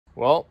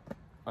Well,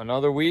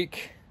 another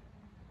week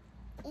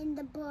in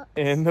the books.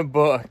 In the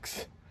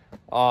books.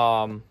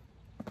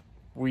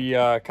 We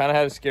kind of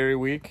had a scary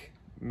week.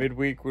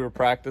 Midweek, we were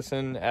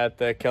practicing at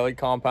the Kelly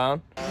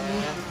compound.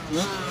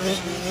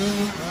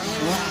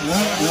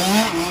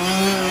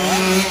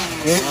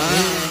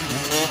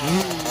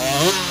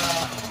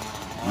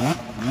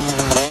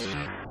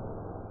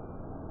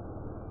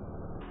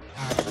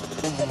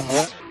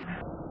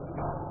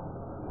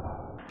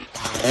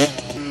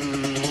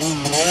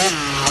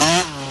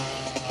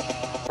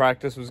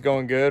 Practice was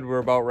going good. We're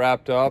about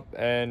wrapped up,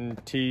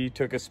 and T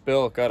took a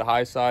spill, got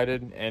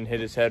high-sided, and hit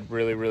his head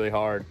really, really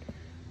hard.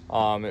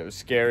 It was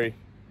scary.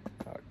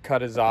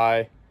 Cut his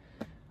eye.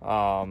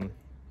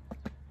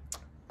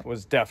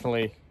 Was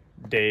definitely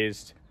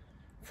dazed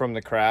from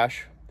the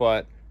crash,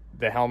 but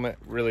the helmet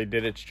really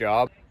did its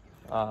job.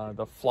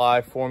 The Fly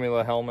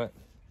Formula helmet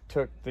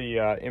took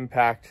the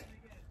impact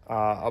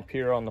up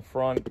here on the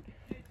front,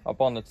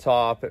 up on the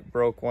top. It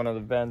broke one of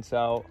the vents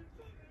out.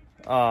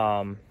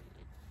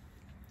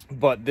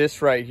 But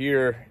this right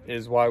here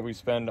is why we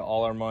spend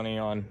all our money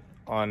on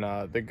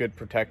the good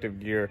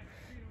protective gear.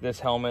 This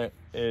helmet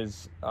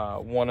is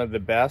one of the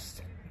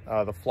best.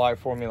 The Fly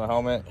Formula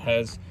helmet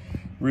has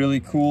really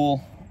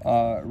cool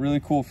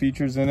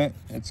features in it.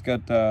 It's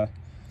got a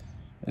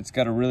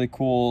really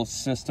cool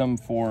system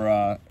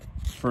for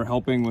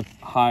helping with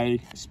high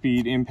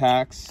speed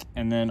impacts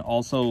and then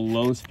also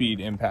low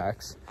speed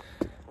impacts.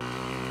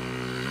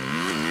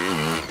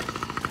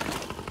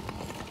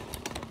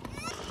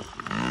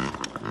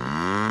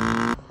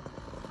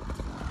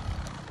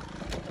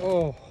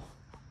 Oh.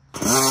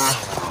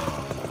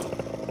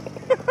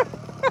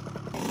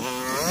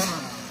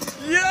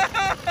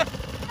 Yeah!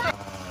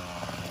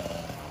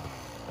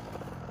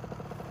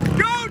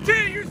 Go,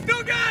 T! You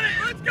still got it!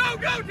 Let's go,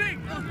 T!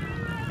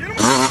 Get him.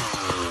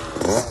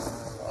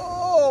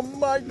 Oh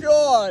my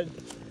God!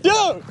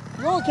 Dude!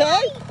 You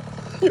okay?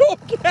 You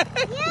okay?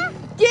 Yeah.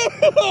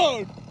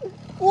 Dude!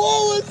 What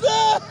was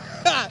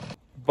that?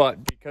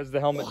 But because the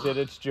helmet did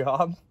its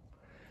job,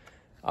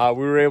 we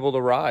were able to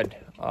ride.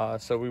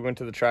 So we went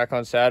to the track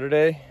on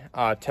Saturday,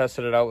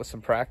 tested it out with some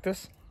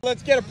practice.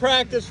 Let's get a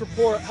practice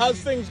report. How's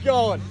things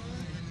going?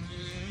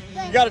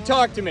 Good. You got to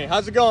talk to me.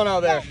 How's it going out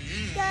there?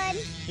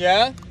 Good.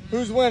 Yeah?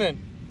 Who's winning?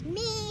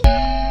 Me.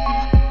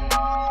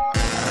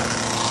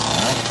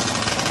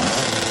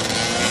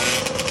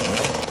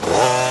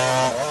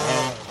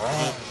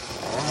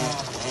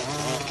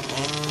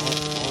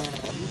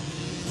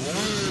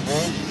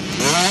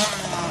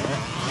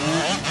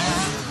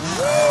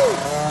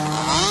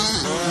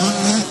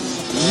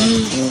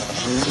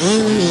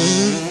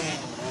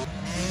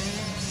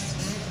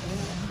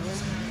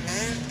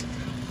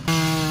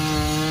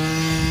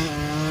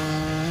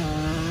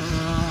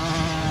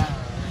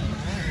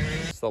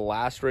 It's the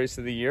last race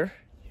of the year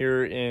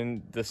here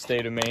in the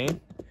state of Maine,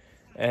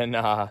 and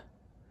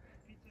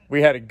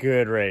we had a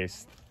good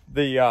race.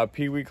 The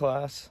Pee-wee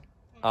class,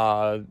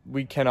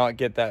 we cannot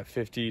get that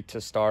 50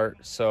 to start,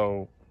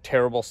 so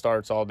terrible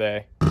starts all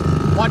day.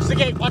 Watch the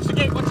gate, watch the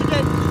gate, watch the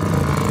gate!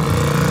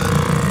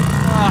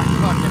 Ah,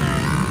 fucking A.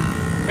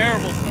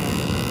 Terrible start.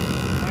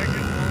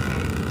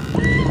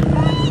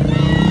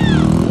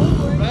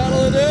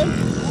 Battle it in.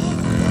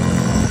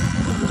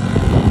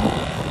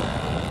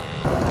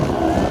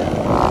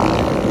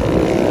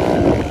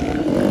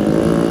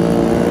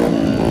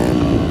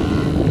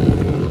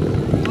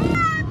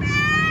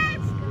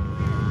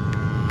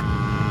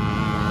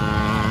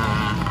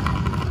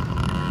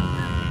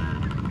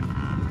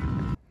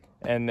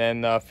 And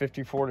then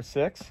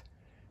 54-6,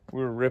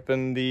 we were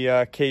ripping the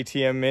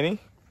KTM Mini.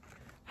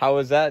 How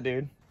was that,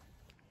 dude?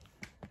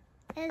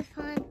 It was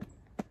fun.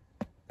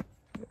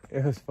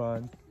 It was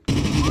fun.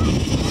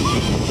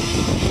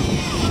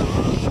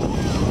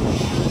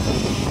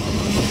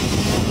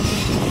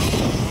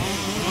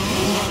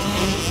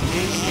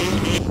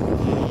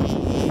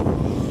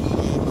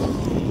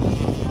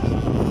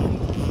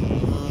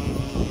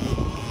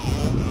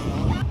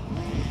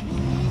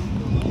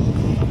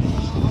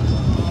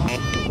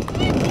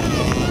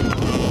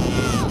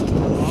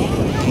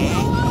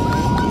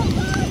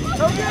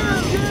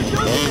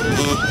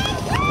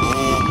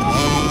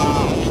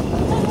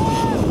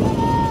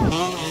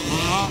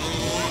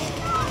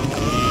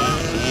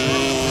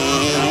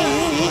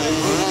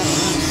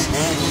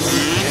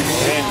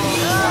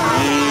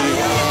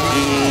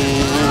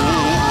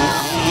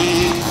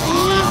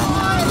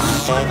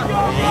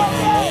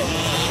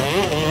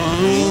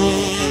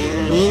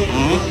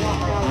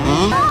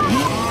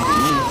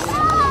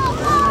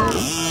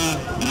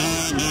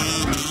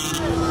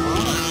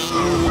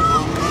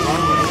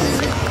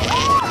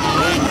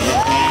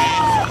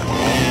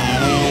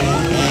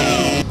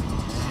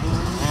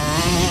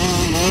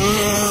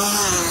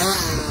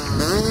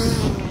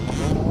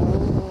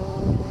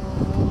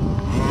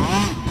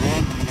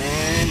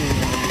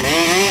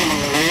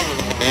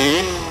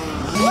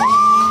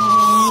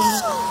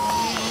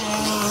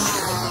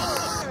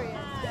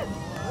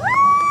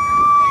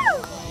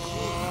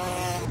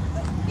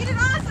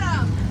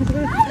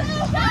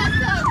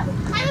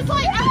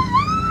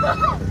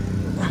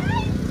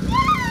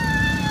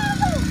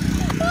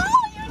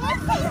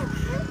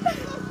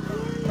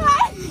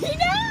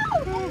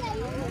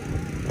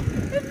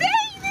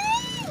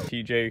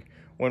 AJ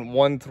went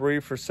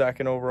 1-3 for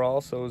second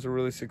overall, so it was a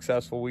really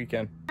successful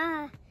weekend.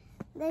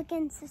 They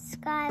can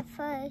subscribe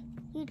for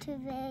YouTube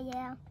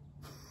video.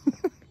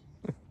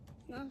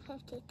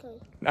 9:53.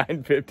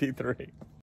 9:53.